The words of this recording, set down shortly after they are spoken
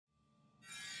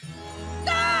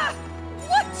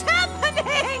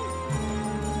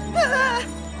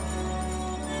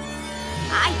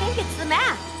think it's the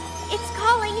map. It's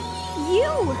calling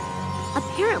you.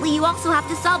 Apparently, you also have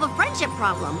to solve a friendship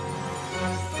problem.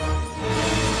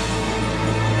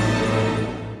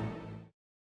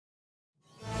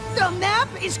 The map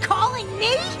is calling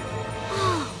me?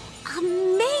 Oh,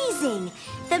 amazing!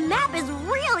 The map is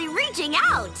really reaching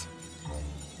out.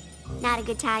 Not a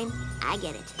good time. I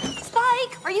get it.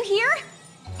 Spike, are you here?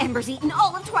 Ember's eaten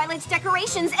all of Twilight's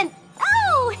decorations and...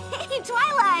 Oh, hey,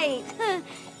 Twilight!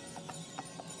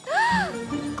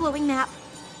 Glowing map.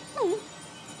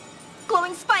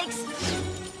 Glowing spikes.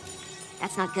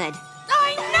 That's not good.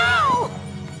 I know!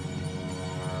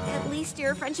 At least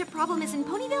your friendship problem is in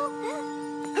Ponyville?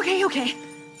 Okay.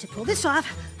 To pull this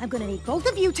off, I'm gonna need both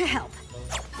of you to help.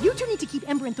 You two need to keep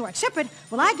Ember and Thorax separate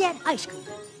while I get ice cream.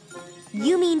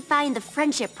 You mean find the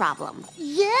friendship problem?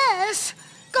 Yes!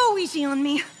 Go easy on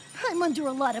me. I'm under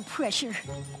a lot of pressure.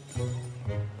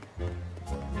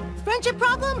 Friendship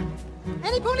problem?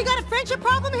 Any pony got a friendship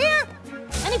problem here?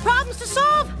 Any problems to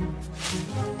solve?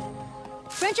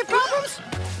 Friendship problems?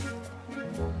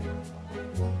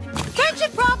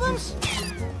 Friendship problems!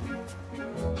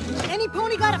 Any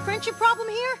pony got a friendship problem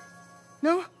here?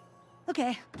 No?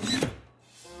 Okay.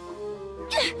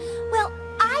 Well,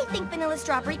 I think vanilla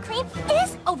strawberry cream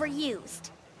is overused.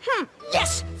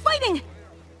 Yes! Fighting!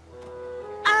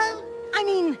 I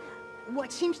mean,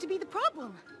 what seems to be the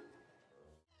problem?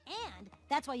 And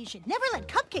that's why you should never let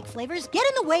cupcake flavors get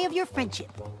in the way of your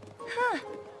friendship. Huh.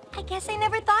 I guess I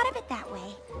never thought of it that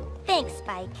way. Thanks,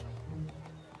 Spike.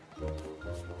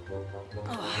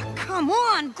 Oh, come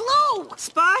on, Glow!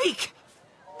 Spike!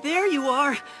 There you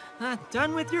are.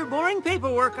 Done with your boring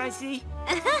paperwork, I see.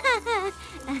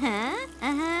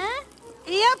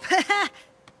 Yep.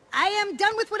 I am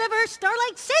done with whatever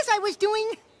Starlight says I was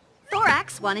doing.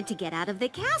 Thorax wanted to get out of the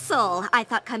castle. I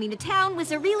thought coming to town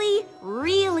was a really,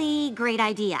 really great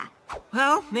idea.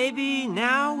 Well, maybe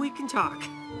now we can talk.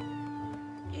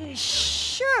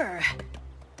 Sure.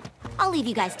 I'll leave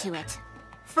you guys to it.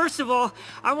 First of all,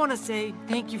 I want to say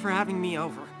thank you for having me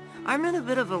over. I'm in a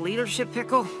bit of a leadership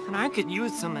pickle, and I could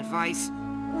use some advice.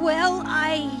 Well,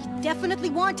 I definitely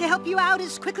want to help you out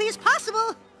as quickly as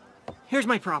possible. Here's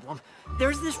my problem.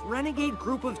 There's this renegade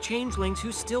group of changelings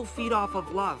who still feed off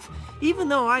of love. Even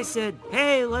though I said,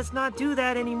 hey, let's not do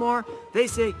that anymore, they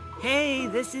say, hey,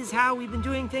 this is how we've been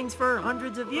doing things for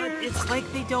hundreds of years. But it's like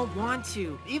they don't want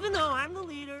to. Even though I'm the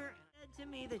leader, to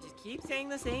me, they just keep saying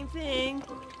the same thing.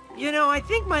 You know, I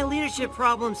think my leadership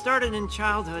problem started in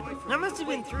childhood. I must have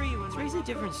been 3. Three's a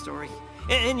different story.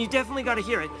 And you definitely got to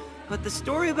hear it. But the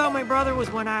story about my brother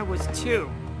was when I was 2.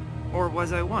 Or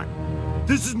was I 1?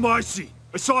 This is my seat.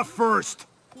 I saw it first.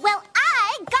 Well,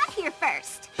 I got here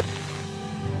first.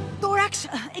 Thorax,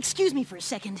 excuse me for a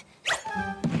second.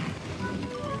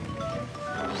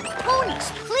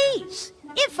 Ponies, please,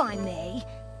 if I may.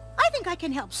 I think I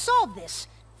can help solve this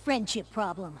friendship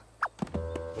problem.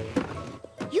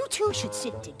 You two should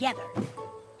sit together.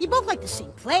 You both like the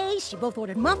same place, you both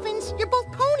ordered muffins, you're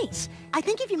both ponies. I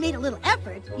think if you made a little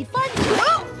effort, you'd find...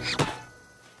 Oh!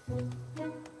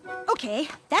 Okay,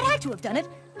 that had to have done it.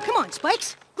 Come on,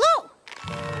 Spikes. Glow!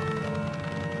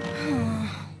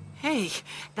 Hey,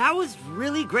 that was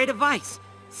really great advice.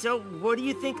 So what do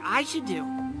you think I should do?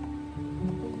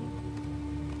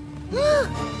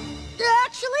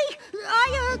 Actually,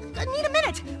 I need a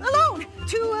minute alone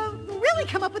to really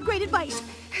come up with great advice.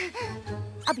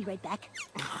 I'll be right back.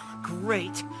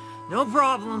 Great. No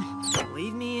problem.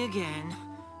 Leave me again.